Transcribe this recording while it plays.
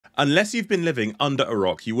Unless you've been living under a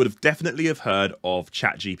rock, you would have definitely heard of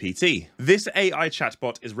ChatGPT. This AI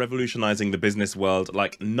chatbot is revolutionizing the business world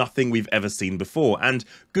like nothing we've ever seen before, and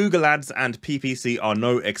Google Ads and PPC are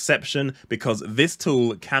no exception because this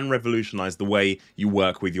tool can revolutionize the way you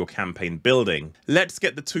work with your campaign building. Let's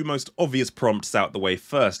get the two most obvious prompts out the way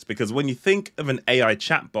first, because when you think of an AI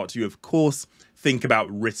chatbot, you of course think about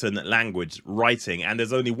written language, writing, and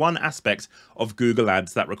there's only one aspect of Google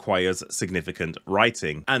Ads that requires significant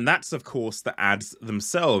writing, and that's of course the ads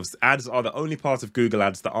themselves. Ads are the only part of Google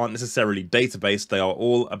Ads that aren't necessarily database. They are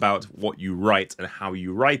all about what you write and how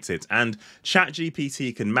you write it, and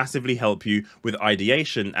ChatGPT can massively help you with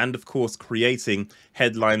ideation and of course creating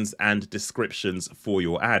headlines and descriptions for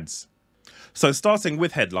your ads. So starting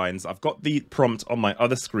with headlines, I've got the prompt on my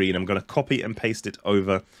other screen. I'm going to copy and paste it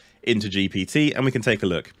over into GPT and we can take a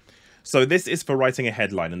look. So this is for writing a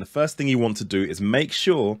headline, and the first thing you want to do is make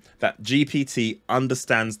sure that GPT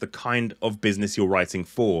understands the kind of business you're writing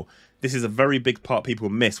for. This is a very big part people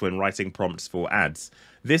miss when writing prompts for ads.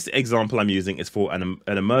 This example I'm using is for an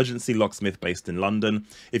emergency locksmith based in London.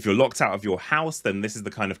 If you're locked out of your house, then this is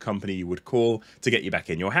the kind of company you would call to get you back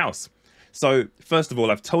in your house. So first of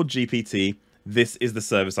all, I've told GPT this is the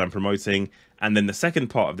service I'm promoting. And then the second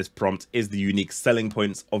part of this prompt is the unique selling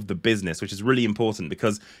points of the business, which is really important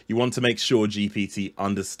because you want to make sure GPT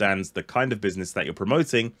understands the kind of business that you're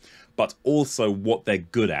promoting, but also what they're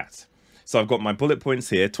good at. So I've got my bullet points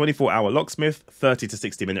here: 24-hour locksmith, 30 to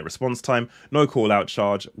 60-minute response time, no call out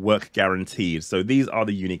charge, work guaranteed. So these are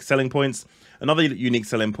the unique selling points. Another unique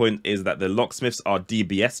selling point is that the locksmiths are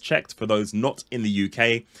DBS checked. For those not in the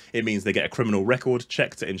UK, it means they get a criminal record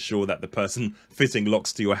check to ensure that the person fitting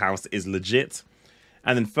locks to your house is legit.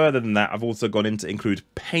 And then further than that, I've also gone in to include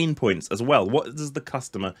pain points as well. What does the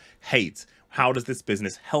customer hate? How does this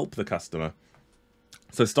business help the customer?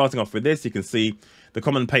 So starting off with this, you can see the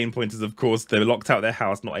common pain point is, of course, they're locked out of their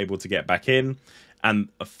house, not able to get back in. And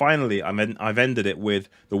finally, I've ended it with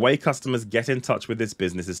the way customers get in touch with this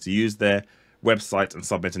business is to use their website and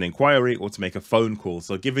submit an inquiry or to make a phone call.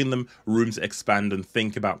 So giving them room to expand and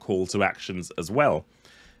think about call to actions as well.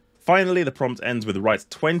 Finally, the prompt ends with write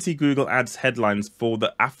 20 Google Ads headlines for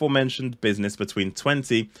the aforementioned business between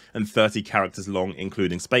 20 and 30 characters long,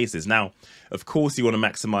 including spaces. Now, of course, you want to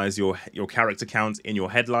maximize your character count in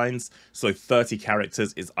your headlines. So 30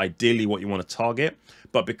 characters is ideally what you want to target.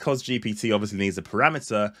 But because GPT obviously needs a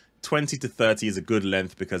parameter, 20 to 30 is a good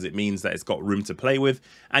length because it means that it's got room to play with,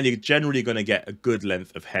 and you're generally going to get a good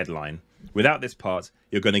length of headline. Without this part,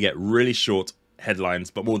 you're going to get really short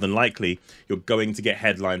headlines, but more than likely, you're going to get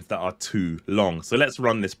headlines that are too long. So let's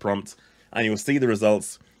run this prompt and you'll see the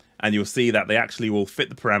results, and you'll see that they actually will fit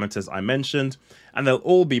the parameters I mentioned, and they'll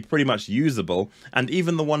all be pretty much usable. And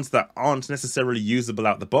even the ones that aren't necessarily usable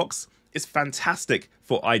out the box is fantastic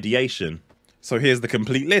for ideation. So here's the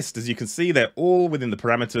complete list. As you can see, they're all within the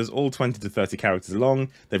parameters, all 20 to 30 characters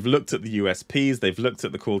long. They've looked at the USPs, they've looked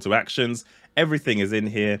at the call to actions. Everything is in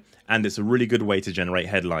here, and it's a really good way to generate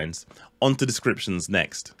headlines. On to descriptions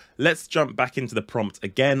next. Let's jump back into the prompt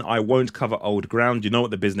again. I won't cover old ground. You know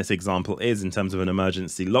what the business example is in terms of an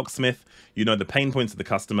emergency locksmith. You know the pain points of the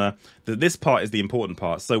customer. This part is the important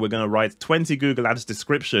part. So we're going to write 20 Google Ads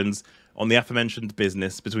descriptions on the aforementioned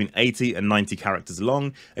business between 80 and 90 characters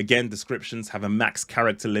long. Again, descriptions have a max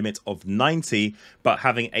character limit of 90, but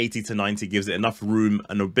having 80 to 90 gives it enough room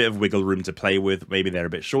and a bit of wiggle room to play with. Maybe they're a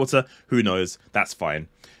bit shorter, who knows, that's fine.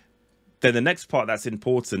 Then the next part that's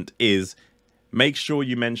important is make sure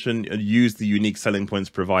you mention and use the unique selling points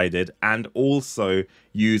provided, and also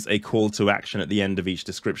use a call to action at the end of each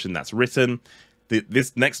description that's written.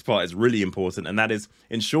 This next part is really important, and that is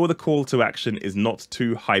ensure the call to action is not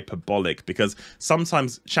too hyperbolic, because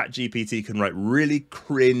sometimes ChatGPT can write really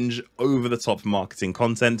cringe, over-the-top marketing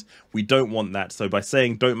content. We don't want that. So by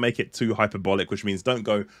saying don't make it too hyperbolic, which means don't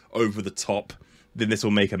go over the top, then this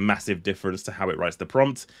will make a massive difference to how it writes the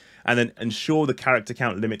prompt. And then ensure the character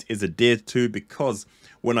count limit is adhered to, because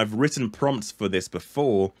when I've written prompts for this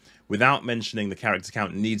before, without mentioning the character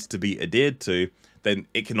count needs to be adhered to, then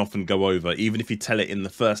it can often go over. Even if you tell it in the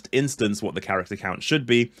first instance what the character count should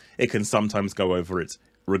be, it can sometimes go over it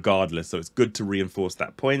regardless. So it's good to reinforce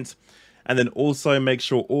that point. And then also make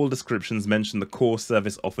sure all descriptions mention the core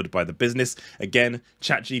service offered by the business. Again,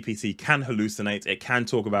 ChatGPT can hallucinate. It can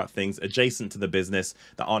talk about things adjacent to the business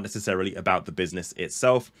that aren't necessarily about the business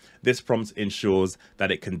itself. This prompt ensures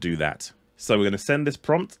that it can do that. So we're going to send this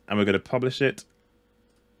prompt and we're going to publish it.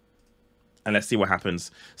 And let's see what happens.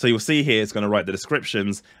 So you'll see here it's going to write the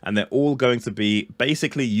descriptions, and they're all going to be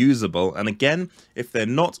basically usable. And again, if they're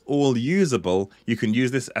not all usable, you can use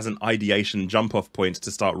this as an ideation jump off point to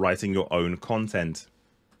start writing your own content.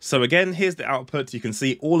 So again, here's the output. You can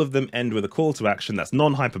see all of them end with a call to action that's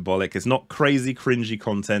non-hyperbolic. It's not crazy, cringy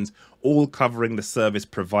content, all covering the service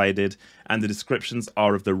provided, and the descriptions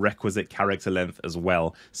are of the requisite character length as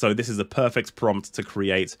well. So this is a perfect prompt to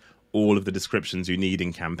create all of the descriptions you need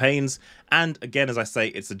in campaigns. And again, as I say,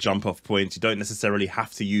 it's a jump off point. You don't necessarily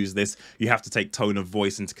have to use this. You have to take tone of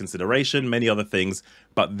voice into consideration, many other things,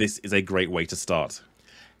 but this is a great way to start.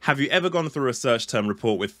 Have you ever gone through a search term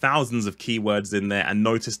report with thousands of keywords in there and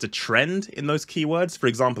noticed a trend in those keywords? For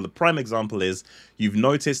example, the prime example is you've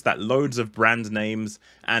noticed that loads of brand names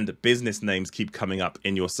and business names keep coming up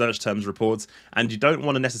in your search terms reports, and you don't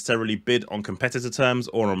want to necessarily bid on competitor terms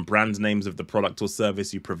or on brand names of the product or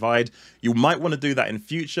service you provide. You might want to do that in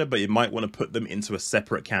future, but you might want to put them into a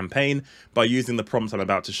separate campaign. By using the prompt I'm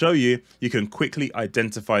about to show you, you can quickly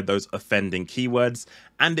identify those offending keywords,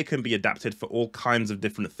 and it can be adapted for all kinds of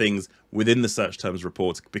different things within the search terms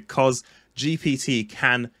report, because GPT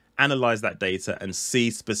can analyze that data and see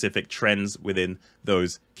specific trends within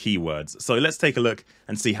those keywords. So let's take a look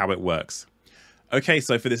and see how it works. Okay,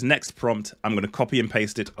 so for this next prompt, I'm going to copy and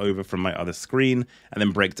paste it over from my other screen and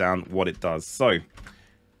then break down what it does. So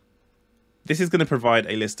this is going to provide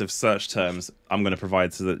a list of search terms I'm going to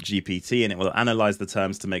provide to the GPT, and it will analyze the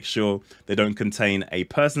terms to make sure they don't contain a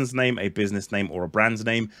person's name, a business name, or a brand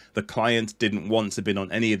name. The client didn't want to bid on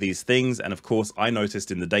any of these things, and of course I noticed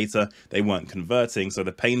in the data they weren't converting. So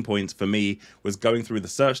the pain point for me was going through the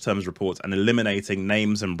search terms report and eliminating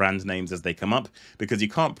names and brand names as they come up, because you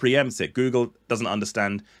can't preempt it. Google doesn't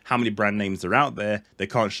understand how many brand names are out there. They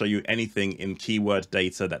can't show you anything in keyword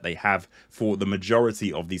data that they have for the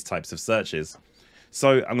majority of these types of searches.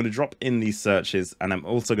 So I'm going to drop in these searches, and I'm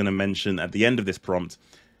also going to mention at the end of this prompt,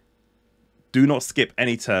 do not skip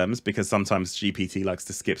any terms, because sometimes GPT likes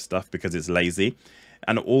to skip stuff because it's lazy.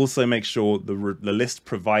 And also make sure the list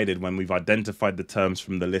provided when we've identified the terms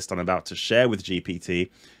from the list I'm about to share with GPT,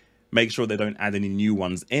 make sure they don't add any new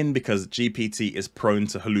ones in, because GPT is prone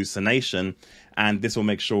to hallucination, and this will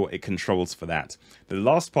make sure it controls for that. The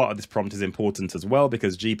last part of this prompt is important as well,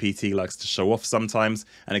 because GPT likes to show off sometimes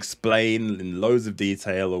and explain in loads of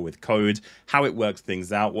detail or with code how it worked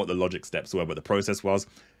things out, what the logic steps were, what the process was.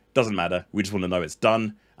 Doesn't matter. We just want to know it's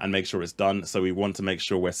done and make sure it's done. So we want to make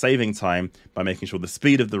sure we're saving time by making sure the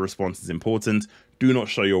speed of the response is important. Do not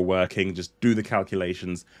show your working, just do the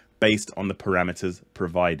calculations based on the parameters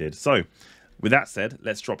provided. So with that said,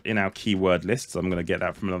 let's drop in our keyword list. So I'm going to get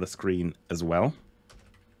that from another screen as well.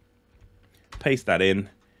 Paste that in.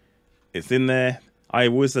 It's in there. I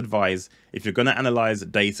always advise, if you're going to analyze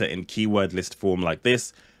data in keyword list form like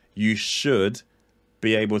this, you should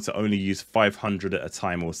be able to only use 500 at a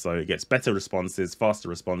time or so. It gets better responses, faster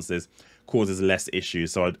responses, causes less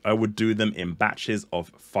issues. So I would do them in batches of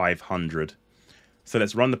 500. So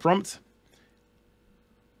let's run the prompt.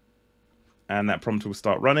 And that prompt will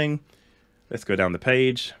start running. Let's go down the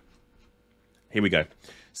page. Here we go.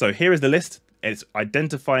 So here is the list. It's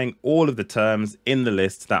identifying all of the terms in the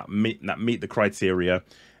list that meet the criteria.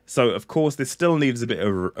 So of course, this still needs a bit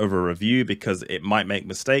of a review, because it might make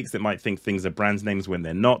mistakes. It might think things are brand names when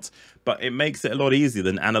they're not, but it makes it a lot easier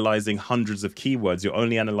than analyzing hundreds of keywords. You're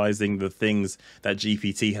only analyzing the things that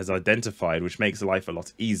GPT has identified, which makes life a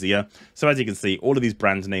lot easier. So as you can see, all of these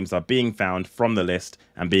brand names are being found from the list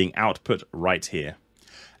and being output right here.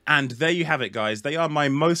 And there you have it, guys. They are my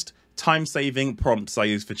most time-saving prompts I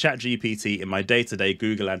use for ChatGPT in my day-to-day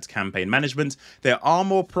Google Ads campaign management. There are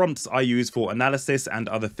more prompts I use for analysis and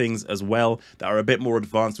other things as well that are a bit more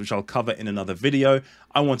advanced, which I'll cover in another video.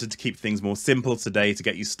 I wanted to keep things more simple today to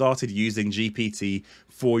get you started using GPT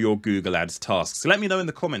for your Google Ads tasks. So let me know in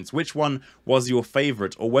the comments which one was your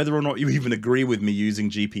favorite, or whether or not you even agree with me using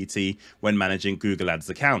GPT when managing Google Ads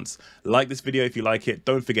accounts. Like this video if you like it.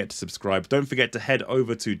 Don't forget to subscribe. Don't forget to head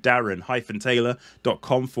over to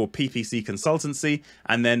darren-taylor.com for PPC consultancy,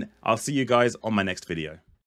 and then I'll see you guys on my next video.